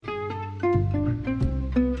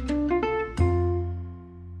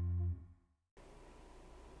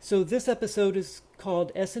So this episode is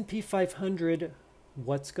called S&P 500,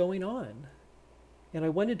 What's Going On? And I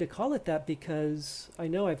wanted to call it that because I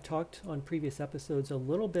know I've talked on previous episodes a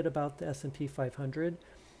little bit about the S&P 500.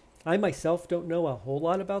 I myself don't know a whole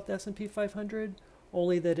lot about the S&P 500,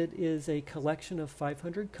 only that it is a collection of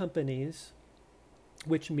 500 companies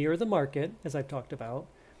which mirror the market, as I've talked about.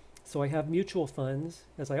 So I have mutual funds,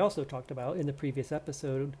 as I also talked about in the previous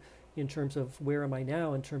episode, in terms of where am I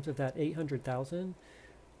now in terms of that 800,000.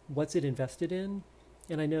 What's it invested in?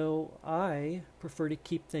 And I know I prefer to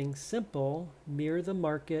keep things simple, mirror the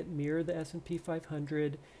market, mirror the S&P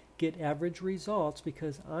 500, get average results,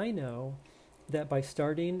 because I know that by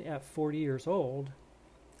starting at 40 years old,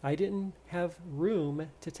 I didn't have room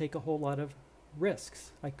to take a whole lot of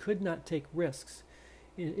risks. I could not take risks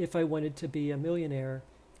if I wanted to be a millionaire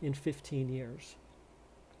in 15 years.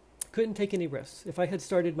 Couldn't take any risks. If I had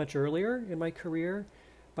started much earlier in my career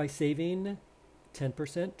by saving 10%,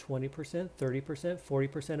 20%, 30%,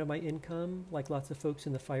 40% of my income, like lots of folks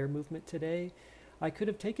in the FIRE movement today, I could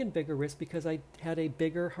have taken bigger risks because I had a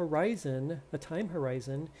bigger horizon, a time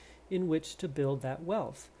horizon, in which to build that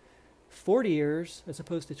wealth. 40 years as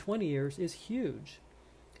opposed to 20 years is huge.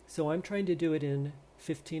 So I'm trying to do it in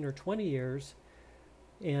 15 or 20 years.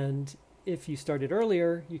 And if you started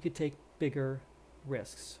earlier, you could take bigger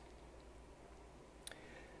risks.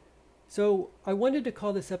 So I wanted to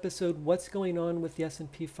call this episode What's Going On with the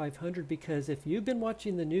S&P 500, because if you've been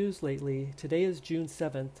watching the news lately, today is June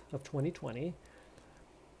 7th of 2020,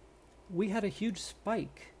 we had a huge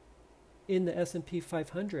spike in the S&P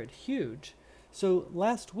 500, huge. So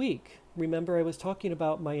last week, remember I was talking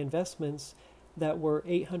about my investments that were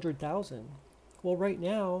 800,000. Well, right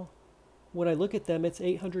now, when I look at them, it's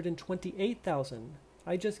 828,000.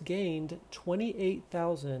 I just gained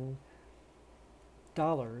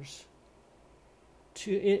 $28,000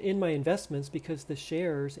 in my investments because the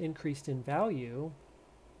shares increased in value.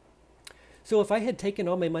 So if I had taken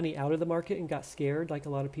all my money out of the market and got scared like a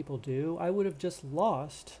lot of people do, I would have just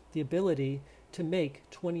lost the ability to make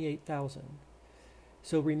 28,000.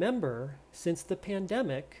 So remember, since the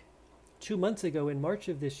pandemic, 2 months ago in March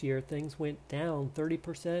of this year, things went down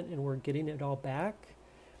 30% and we're getting it all back.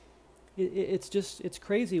 It's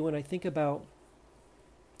crazy when I think about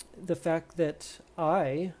the fact that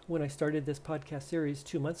when I started this podcast series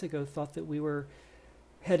 2 months ago, thought that we were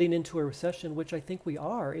heading into a recession, which I think we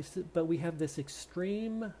are, but we have this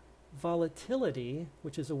extreme volatility,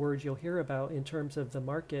 which is a word you'll hear about in terms of the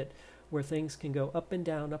market, where things can go up and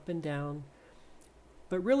down, up and down.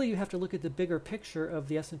 But really you have to look at the bigger picture of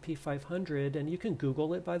the S&P 500, and you can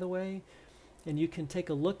Google it, by the way, and you can take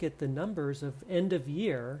a look at the numbers of end of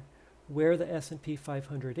year where the S&P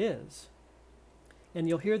 500 is. And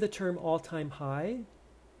you'll hear the term all-time high.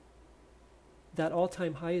 That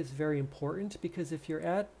all-time high is very important because if you're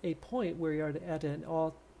at a point where you're at an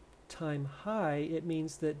all-time high, it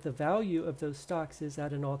means that the value of those stocks is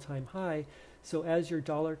at an all-time high. So as your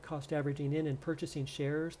dollar cost averaging in and purchasing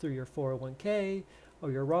shares through your 401k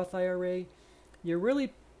or your Roth IRA, you're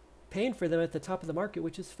really paying for them at the top of the market,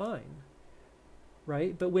 which is fine,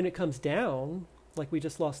 right? But when it comes down, like we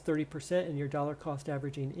just lost 30% in your dollar cost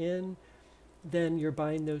averaging in, then you're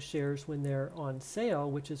buying those shares when they're on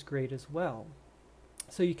sale, which is great as well.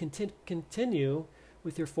 So you can continue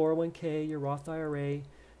with your 401k, your Roth IRA,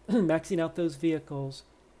 maxing out those vehicles.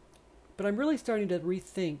 But I'm really starting to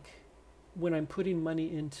rethink when I'm putting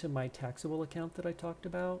money into my taxable account that I talked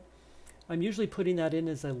about. I'm usually putting that in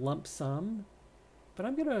as a lump sum, but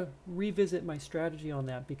I'm going to revisit my strategy on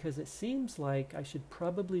that because it seems like I should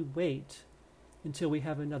probably wait until we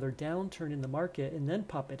have another downturn in the market and then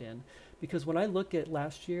pop it in. Because when I look at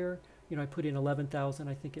last year, I put in 11,000,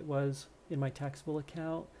 I think it was, in my taxable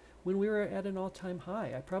account when we were at an all-time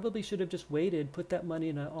high. I probably should have just waited, put that money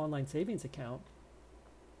in an online savings account.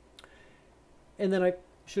 And then I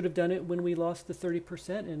should have done it when we lost the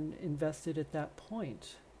 30% and invested at that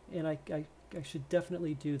point. And I should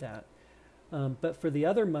definitely do that. But for the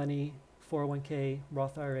other money, 401k,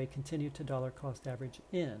 Roth IRA, continue to dollar cost average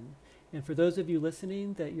in. And for those of you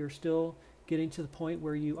listening that you're still getting to the point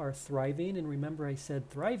where you are thriving, and remember I said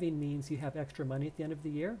thriving means you have extra money at the end of the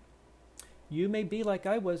year. You may be like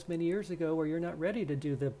I was many years ago where you're not ready to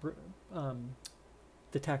do the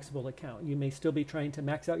taxable account. You may still be trying to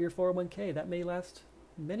max out your 401k. That may last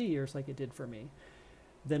many years like it did for me.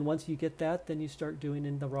 Then once you get that, then you start doing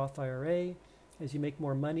in the Roth IRA. As you make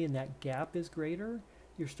more money and that gap is greater,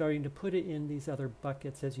 you're starting to put it in these other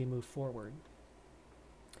buckets as you move forward.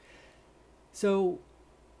 So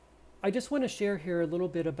I just want to share here a little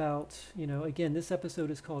bit about, again, this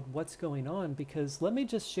episode is called What's Going On, because let me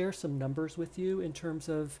just share some numbers with you in terms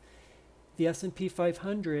of the S&P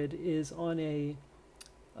 500 is on a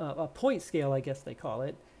point scale, I guess they call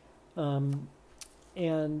it.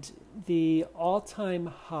 And the all-time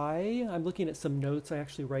high, I'm looking at some notes I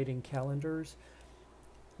actually write in calendars.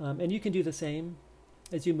 And you can do the same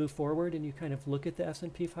as you move forward, and you kind of look at the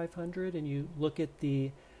S&P 500 and you look at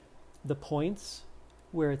the points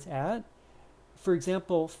where it's at. For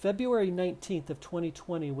example, February 19th of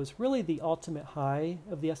 2020 was really the ultimate high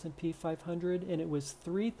of the S&P 500, and it was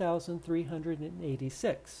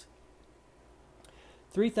 3,386.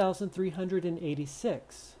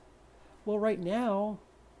 3,386. Well, right now,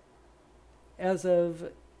 as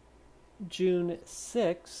of June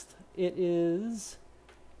 6th, it is,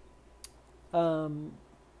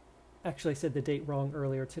 actually I said the date wrong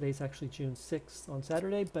earlier. Today's actually June 6th on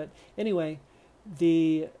Saturday, but anyway,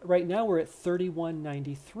 right now we're at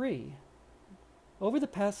 3193. Over the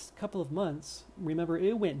past couple of months, remember,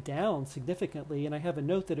 it went down significantly, and I have a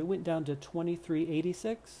note that it went down to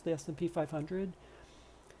 2386, the S&P 500.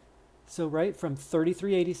 So right from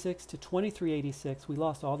 3386 to 2386, we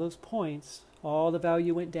lost all those points. All the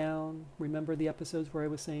value went down. Remember the episodes where I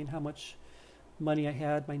was saying how much money I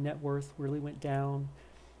had, my net worth really went down.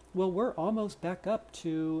 Well, we're almost back up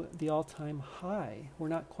to the all-time high. We're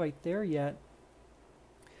not quite there yet.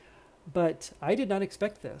 But I did not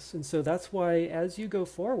expect this. And so that's why as you go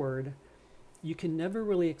forward, you can never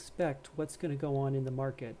really expect what's going to go on in the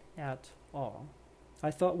market at all.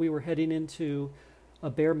 I thought we were heading into a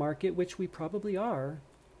bear market, which we probably are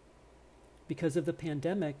because of the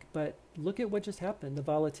pandemic, but look at what just happened. The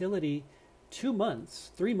volatility, 2 months,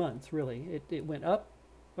 3 months really, it went up,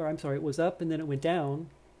 or I'm sorry, it was up and then it went down.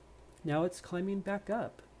 Now it's climbing back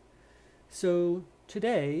up. So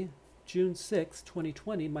today, June 6,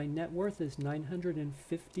 2020, my net worth is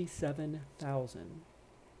 $957,000.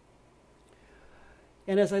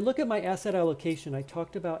 And as I look at my asset allocation, I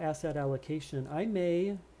talked about asset allocation, I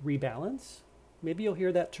may rebalance. Maybe you'll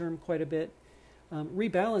hear that term quite a bit.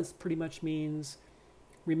 Rebalance pretty much means,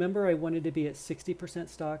 remember I wanted to be at 60%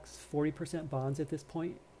 stocks, 40% bonds at this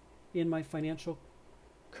point in my financial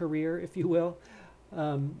career, if you will.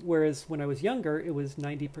 Whereas when I was younger, it was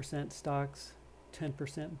 90% stocks,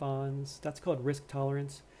 10% bonds. That's called risk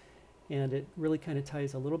tolerance. And it really kind of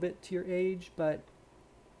ties a little bit to your age. But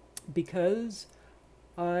because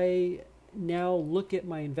I now look at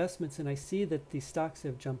my investments and I see that these stocks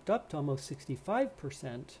have jumped up to almost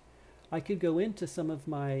 65%, I could go into some of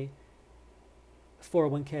my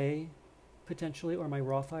 401k potentially, or my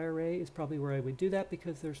Roth IRA is probably where I would do that,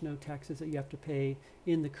 because there's no taxes that you have to pay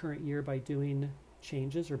in the current year by doing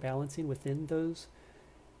changes or balancing within those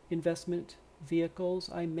investment vehicles.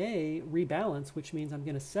 I may rebalance, which means I'm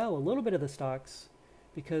going to sell a little bit of the stocks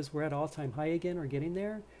because we're at all-time high again or getting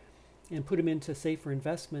there, and put them into safer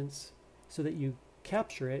investments so that you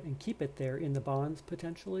capture it and keep it there in the bonds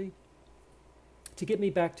potentially, to get me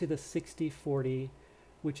back to the 60-40,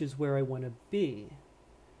 which is where I want to be.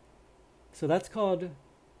 So that's called,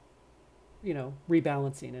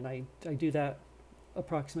 rebalancing, and I do that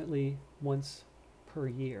approximately once per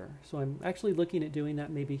year. So I'm actually looking at doing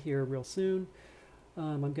that maybe here real soon.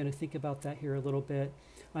 I'm going to think about that here a little bit.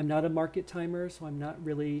 I'm not a market timer, so I'm not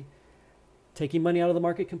really taking money out of the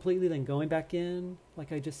market completely, then going back in.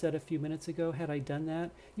 Like I just said a few minutes ago, had I done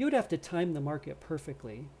that, you would have to time the market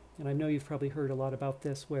perfectly. And I know you've probably heard a lot about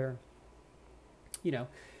this where,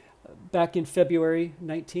 back in February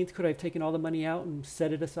 19th, could I have taken all the money out and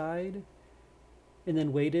set it aside and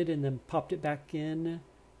then waited and then popped it back in,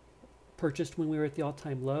 purchased when we were at the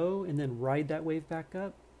all-time low, and then ride that wave back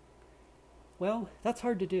up? Well, that's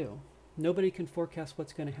hard to do. Nobody can forecast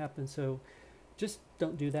what's going to happen, so just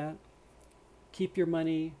don't do that. Keep your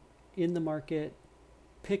money in the market.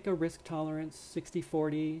 Pick a risk tolerance,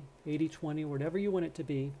 60-40, 80-20, whatever you want it to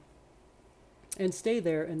be, and stay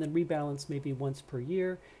there, and then rebalance maybe once per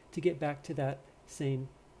year to get back to that same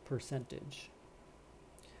percentage.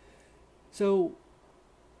 So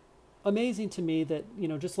amazing to me that,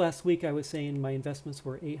 just last week I was saying my investments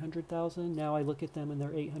were 800,000. Now I look at them and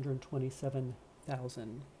they're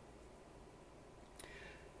 827,000.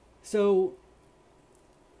 So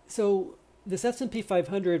this S&P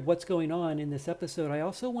 500, what's going on in this episode, I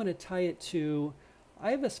also want to tie it to, I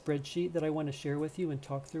have a spreadsheet that I want to share with you and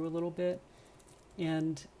talk through a little bit.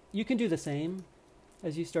 And you can do the same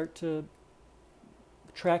as you start to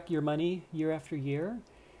track your money year after year.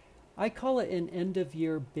 I call it an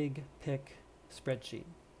end-of-year big pick spreadsheet.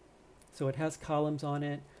 So it has columns on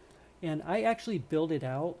it. And I actually build it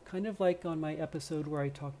out, kind of like on my episode where I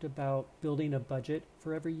talked about building a budget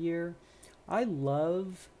for every year. I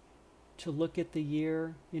love to look at the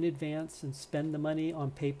year in advance and spend the money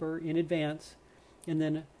on paper in advance, and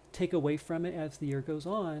then take away from it as the year goes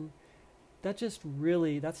on, that's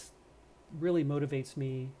really motivates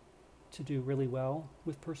me to do really well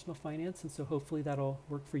with personal finance. And so hopefully that'll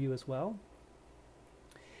work for you as well.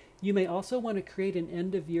 You may also want to create an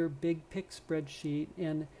end of year big pick spreadsheet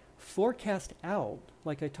and forecast out,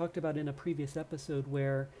 like I talked about in a previous episode,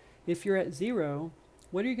 where if you're at 0,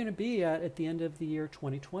 what are you going to be at the end of the year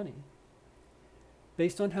 2020?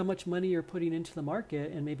 Based on how much money you're putting into the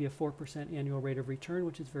market and maybe a 4% annual rate of return,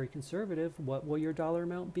 which is very conservative, what will your dollar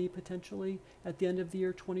amount be potentially at the end of the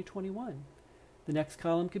year 2021? The next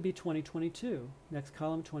column could be 2022, next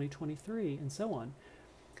column 2023, and so on.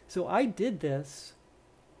 So I did this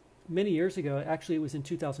many years ago. Actually, it was in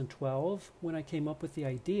 2012 when I came up with the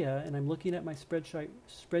idea, and I'm looking at my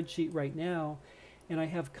spreadsheet right now, and I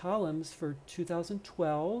have columns for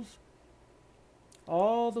 2012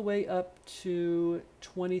 all the way up to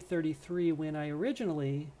 2033, when I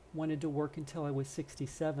originally wanted to work until I was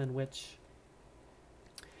 67, which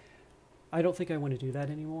I don't think I want to do that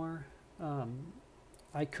anymore.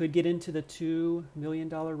 I could get into the $2 million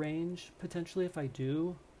range potentially if I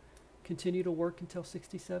do continue to work until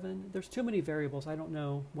 67. There's too many variables. I don't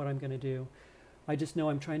know what I'm going to do. I just know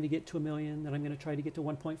I'm trying to get to $1 million, then I'm going to try to get to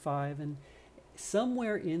 1.5, and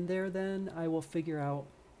somewhere in there then I will figure out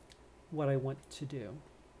what I want to do.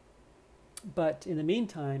 But in the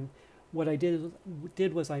meantime, what I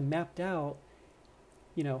did was I mapped out,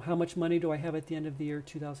 how much money do I have at the end of the year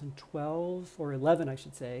 2012 or 11, I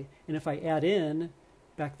should say. And if I add in,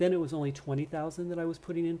 back then it was only 20,000 that I was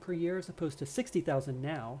putting in per year as opposed to 60,000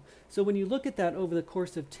 now. So when you look at that over the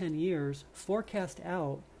course of 10 years, forecast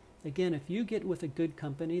out, again, if you get with a good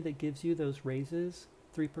company that gives you those raises,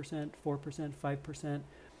 3%, 4%, 5%,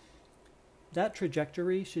 that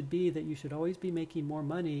trajectory should be that you should always be making more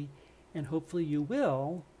money, and hopefully you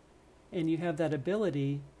will, and you have that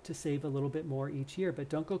ability to save a little bit more each year. But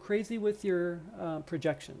don't go crazy with your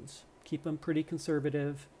projections. Keep them pretty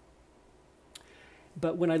conservative.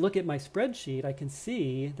 But when I look at my spreadsheet, I can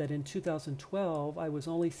see that in 2012, I was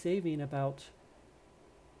only saving about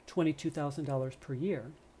 $22,000 per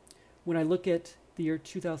year. When I look at the year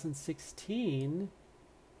 2016,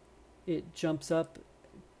 it jumps up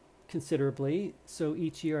considerably. So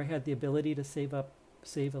each year I had the ability to save a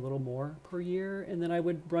little more per year. And then I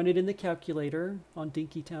would run it in the calculator on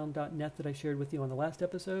dinkytown.net that I shared with you on the last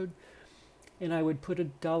episode. And I would put a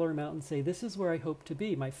dollar amount and say, this is where I hope to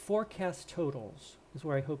be. My forecast totals is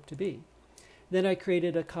where I hope to be. Then I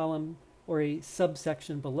created a column or a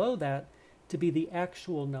subsection below that to be the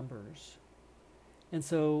actual numbers. And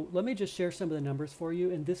so let me just share some of the numbers for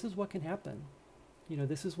you. And this is what can happen.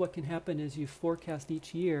 This is what can happen is you forecast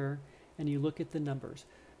each year and you look at the numbers.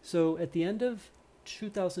 So at the end of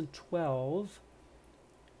 2012,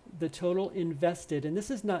 the total invested, and this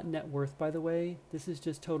is not net worth, by the way, this is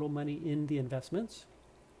just total money in the investments.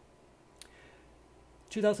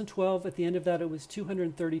 2012, at the end of that, it was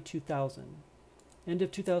 232,000. End of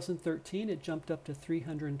 2013, it jumped up to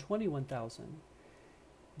 321,000.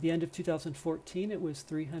 The end of 2014, it was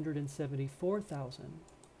 374,000.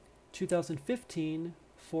 2015,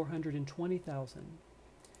 420,000.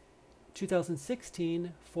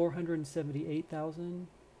 2016, 478,000.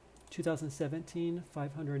 2017,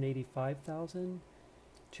 585,000.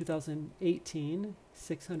 2018,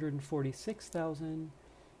 646,000.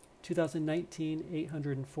 2019,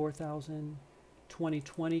 804,000.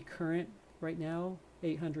 2020 current right now,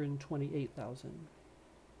 828,000.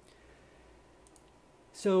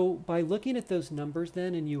 So by looking at those numbers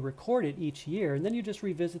then, and you record it each year, and then you just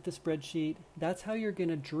revisit the spreadsheet, that's how you're going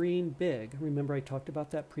to dream big. Remember I talked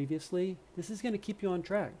about that previously? This is going to keep you on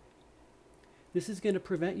track. This is going to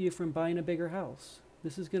prevent you from buying a bigger house.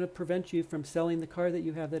 This is going to prevent you from selling the car that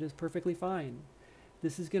you have that is perfectly fine.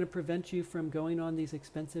 This is going to prevent you from going on these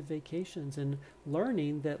expensive vacations and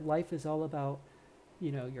learning that life is all about,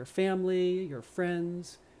 your family, your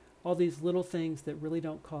friends, all these little things that really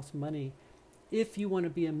don't cost money. If you want to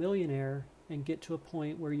be a millionaire and get to a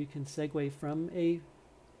point where you can segue from a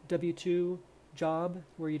W-2 job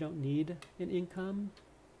where you don't need an income,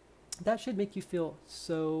 that should make you feel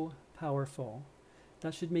so powerful.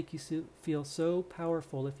 That should make you feel so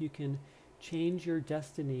powerful if you can change your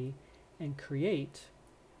destiny and create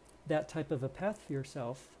that type of a path for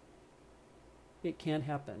yourself. It can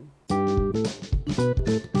happen.